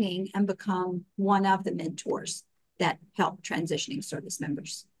training and become one of the mentors that help transitioning service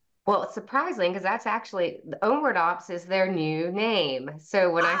members. Well, it's surprising because that's actually the Onward Ops is their new name. So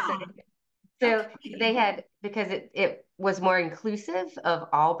when I said they had, because it was more inclusive of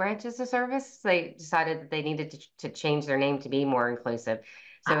all branches of service, they decided that they needed to change their name to be more inclusive.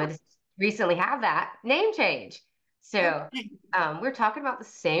 So it recently had that name change. So we're talking about the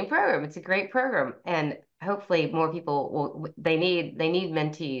same program. It's a great program, and hopefully more people they need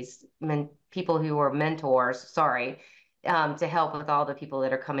mentees, people who are mentors, to help with all the people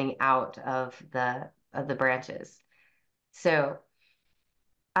that are coming out of the branches. So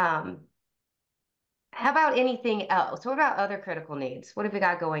how about anything else? What about other critical needs? What have we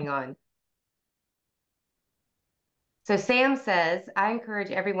got going on? So Sam says, I encourage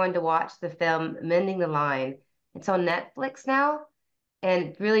everyone to watch the film Mending the Line. It's on Netflix now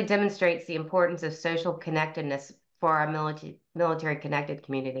and really demonstrates the importance of social connectedness for our military connected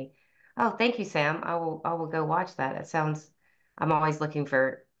community. Oh, thank you, Sam. I will go watch that. It sounds, I'm always looking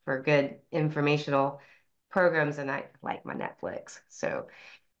for good informational programs, and I like my Netflix. So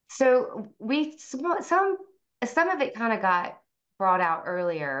some of it kind of got brought out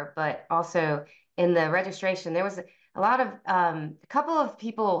earlier, but also in the registration, there was a couple of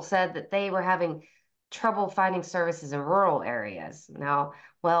people said that they were having trouble finding services in rural areas. Now,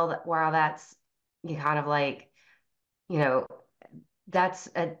 while that's kind of like, that's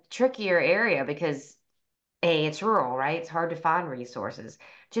a trickier area because it's rural, right? It's hard to find resources.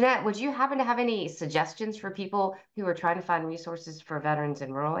 Jeanette, would you happen to have any suggestions for people who are trying to find resources for veterans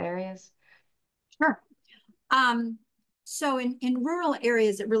in rural areas? Sure. So in rural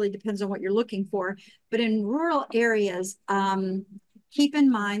areas, it really depends on what you're looking for. But in rural areas, keep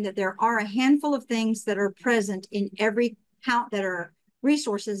in mind that there are a handful of things that are present in every count that are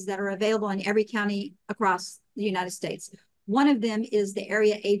resources that are available in every county across the United States. One of them is the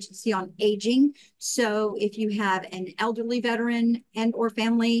Area Agency on Aging. So if you have an elderly veteran and or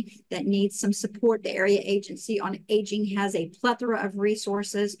family that needs some support, the Area Agency on Aging has a plethora of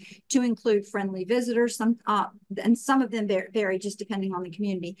resources to include friendly visitors. And some of them vary just depending on the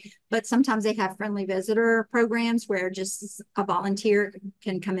community. But sometimes they have friendly visitor programs where just a volunteer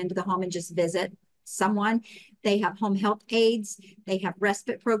can come into the home and just visit someone. They have home health aides. They have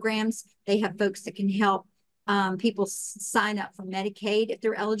respite programs. They have folks that can help people sign up for Medicaid if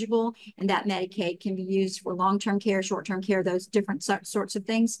they're eligible, and that Medicaid can be used for long-term care, short-term care, those different sorts of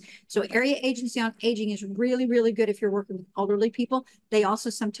things. So Area Agency on Aging is really, really good if you're working with elderly people. They also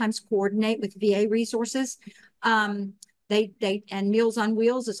sometimes coordinate with VA resources. And Meals on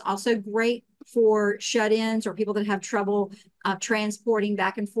Wheels is also great for shut-ins or people that have trouble transporting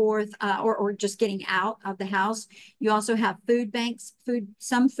back and forth or just getting out of the house. You also have food banks.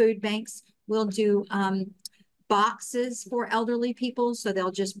 Some food banks will do boxes for elderly people, so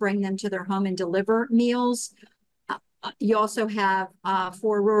they'll just bring them to their home and deliver meals. You also have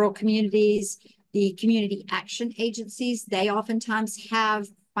for rural communities, the community action agencies. They oftentimes have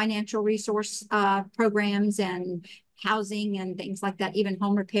financial resource programs and housing and things like that, even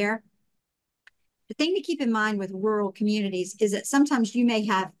home repair. The thing to keep in mind with rural communities is that sometimes you may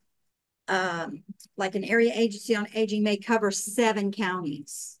have like an Area Agency on Aging may cover 7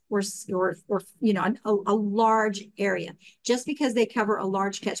 counties or a large area. Just because they cover a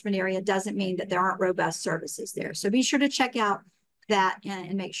large catchment area doesn't mean that there aren't robust services there. So be sure to check out that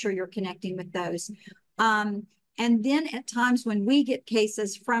and make sure you're connecting with those. And then at times when we get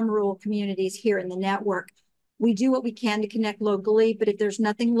cases from rural communities here in the network, We do what we can to connect locally, but if there's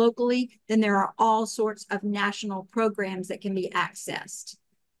nothing locally, then there are all sorts of national programs that can be accessed.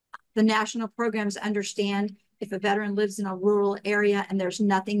 The national programs understand if a veteran lives in a rural area and there's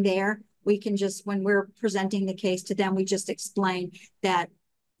nothing there, we can just, when we're presenting the case to them, we just explain that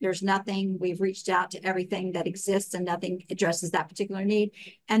there's nothing, we've reached out to everything that exists and nothing addresses that particular need.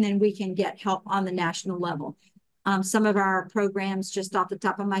 And then we can get help on the national level. Some of our programs, just off the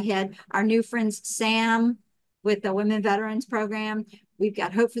top of my head, our new friends, Sam, with the Women Veterans Program. We've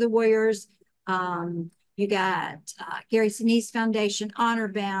got Hope for the Warriors. You got Gary Sinise Foundation, Honor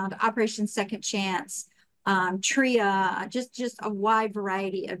Bound, Operation Second Chance, TRIA, just a wide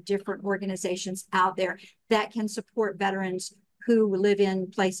variety of different organizations out there that can support veterans who live in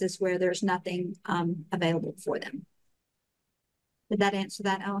places where there's nothing available for them. Did that answer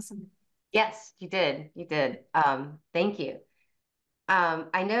that, Allison? Yes, you did. You did. Thank you.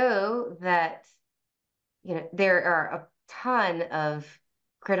 I know that, there are a ton of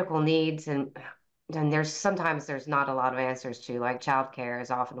critical needs, and sometimes there's not a lot of answers to, like childcare is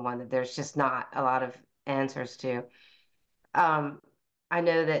often one that there's just not a lot of answers to. I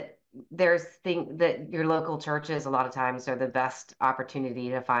know that that your local churches a lot of times are the best opportunity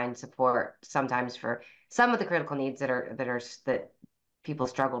to find support sometimes for some of the critical needs that people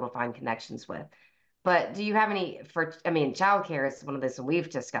struggle to find connections with. But do you have any childcare is one of those we've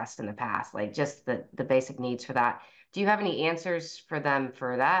discussed in the past, like just the basic needs for that. Do you have any answers for them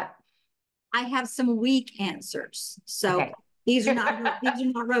for that? I have some weak answers. So okay. these are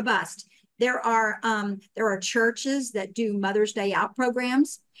not robust. There are churches that do Mother's Day out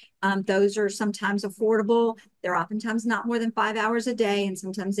programs. Those are sometimes affordable. They're oftentimes not more than 5 hours a day, and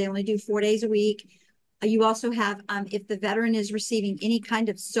sometimes they only do 4 days a week. You also have, if the veteran is receiving any kind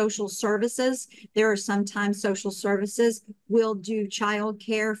of social services, there are sometimes social services will do child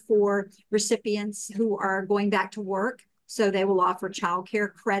care for recipients who are going back to work. So they will offer child care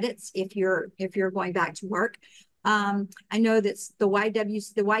credits if you're going back to work. I know that the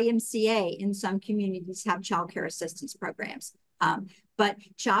YMCA in some communities have child care assistance programs. But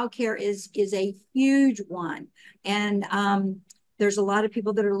child care is a huge one. And there's a lot of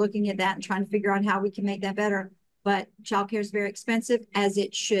people that are looking at that and trying to figure out how we can make that better. But childcare is very expensive, as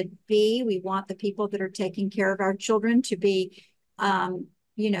it should be. We want the people that are taking care of our children to be, to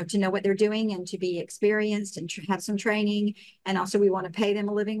know what they're doing and to be experienced and have some training. And also we want to pay them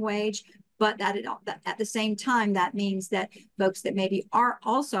a living wage. But at the same time, that means that folks that maybe are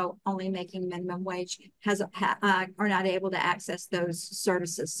also only making minimum wage are not able to access those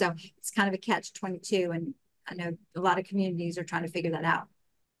services. So it's kind of a catch-22. And I know a lot of communities are trying to figure that out.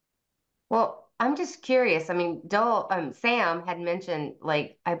 Well, I'm just curious. I mean, Sam had mentioned,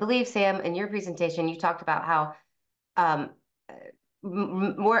 I believe, Sam, in your presentation, you talked about how I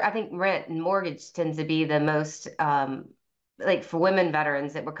think rent and mortgage tends to be the most, for women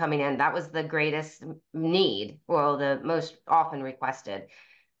veterans that were coming in, that was the greatest need, or the most often requested.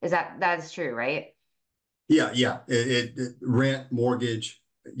 That is true, right? Yeah. Rent, mortgage,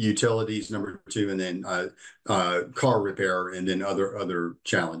 utilities, number 2, and then car repair, and then other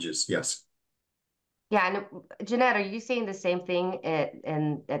challenges. Yes. Yeah. And Jeanette, are you seeing the same thing at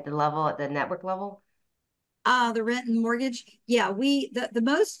the network level? The rent and mortgage. Yeah,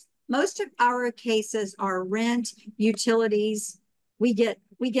 most of our cases are rent, utilities. We get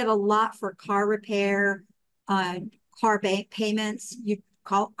a lot for car repair, car payments,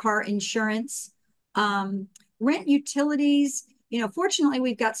 car insurance, rent, utilities. Fortunately,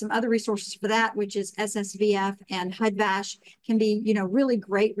 we've got some other resources for that, which is SSVF and HUD-VASH can be, really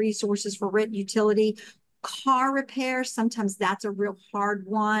great resources for rent, utility. Car repair, sometimes that's a real hard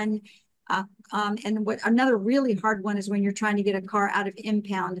one. And another really hard one is when you're trying to get a car out of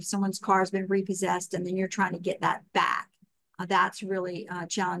impound, if someone's car has been repossessed and then you're trying to get that back. That's really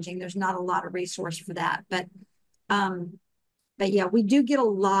challenging. There's not a lot of resource for that. But yeah, we do get a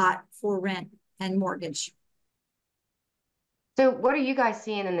lot for rent and mortgage. So what are you guys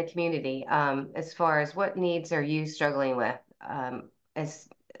seeing in the community as far as what needs are you struggling with?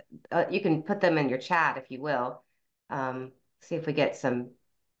 You can put them in your chat if you will. See if we get some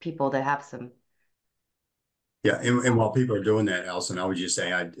people that have some. Yeah, and while people are doing that, Allison, I would just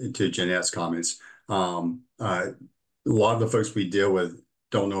say to Jeanette's comments, a lot of the folks we deal with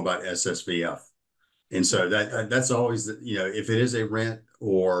don't know about SSVF. And so that's always, if it is a rent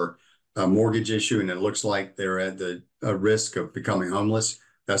or a mortgage issue and it looks like they're at the risk of becoming homeless,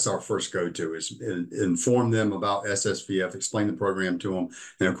 that's our first go-to, is inform them about SSVF, explain the program to them.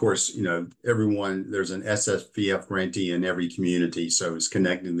 And of course, there's an SSVF grantee in every community. So it's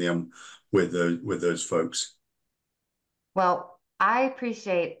connecting them with those folks. Well, I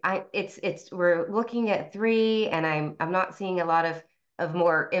appreciate, we're looking at 3 and I'm not seeing a lot of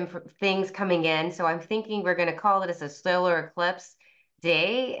more things coming in. So I'm thinking we're going to call it as a solar eclipse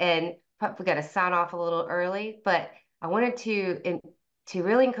day, and we got to sign off a little early, but I wanted to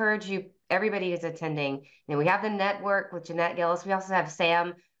really encourage you, everybody who's attending. We have the network with Jeanette Gilles. We also have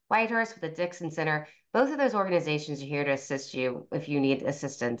Sam Whitehurst with the Dixon Center. Both of those organizations are here to assist you if you need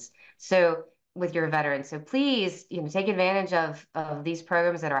assistance. So with your veterans. So please, take advantage of these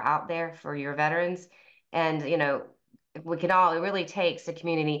programs that are out there for your veterans. And, we can all, it really takes the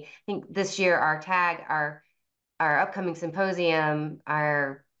community. I think this year our upcoming symposium,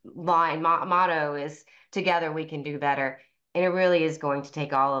 our motto is together we can do better. And it really is going to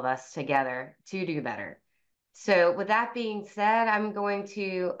take all of us together to do better. So with that being said, I'm going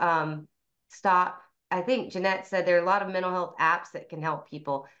to stop. I think Jeanette said there are a lot of mental health apps that can help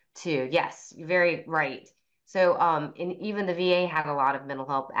people too. Yes, you're very right. So and even the VA had a lot of mental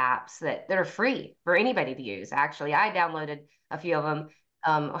health apps that are free for anybody to use. Actually, I downloaded a few of them.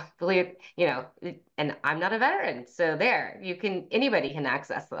 And I'm not a veteran, so anybody can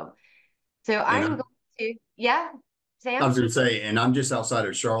access them. So I'm going to, Sam? I was going to say, and I'm just outside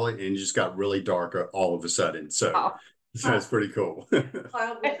of Charlotte, and it just got really dark all of a sudden. So that's pretty cool.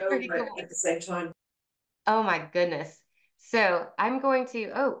 Cloud went over at the same time. Oh my goodness. So I'm going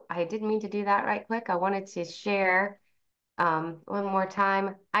to, I didn't mean to do that right quick. I wanted to share one more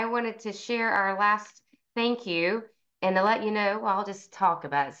time. I wanted to share our last thank you and to let you know, well, I'll just talk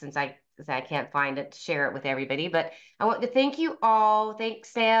about it since I can't find it to share it with everybody. But I want to thank you all.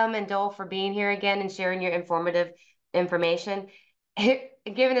 Thanks Sam and Dole for being here again and sharing your informative information.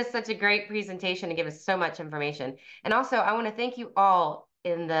 Giving us such a great presentation and giving us so much information. And also I want to thank you all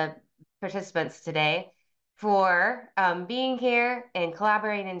in the participants today for being here and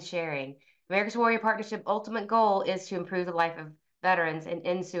collaborating and sharing. America's Warrior Partnership ultimate goal is to improve the life of veterans and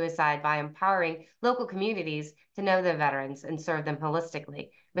end suicide by empowering local communities to know their veterans and serve them holistically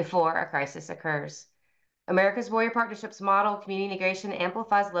before a crisis occurs. America's Warrior Partnership's model of community integration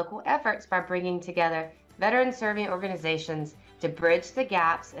amplifies local efforts by bringing together veteran-serving organizations to bridge the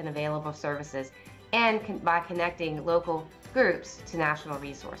gaps in available services and by connecting local groups to national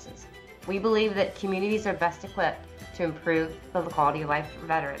resources. We believe that communities are best equipped to improve the quality of life for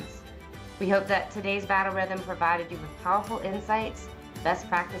veterans. We hope that today's Battle Rhythm provided you with powerful insights, best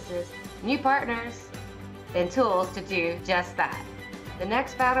practices, new partners, and tools to do just that. The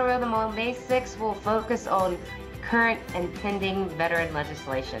next Battle Rhythm on May 6th will focus on current and pending veteran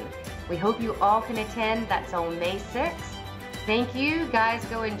legislation. We hope you all can attend. That's on May 6th. Thank you, guys.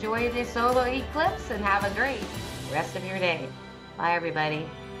 Go enjoy the solar eclipse and have a great rest of your day. Bye, everybody.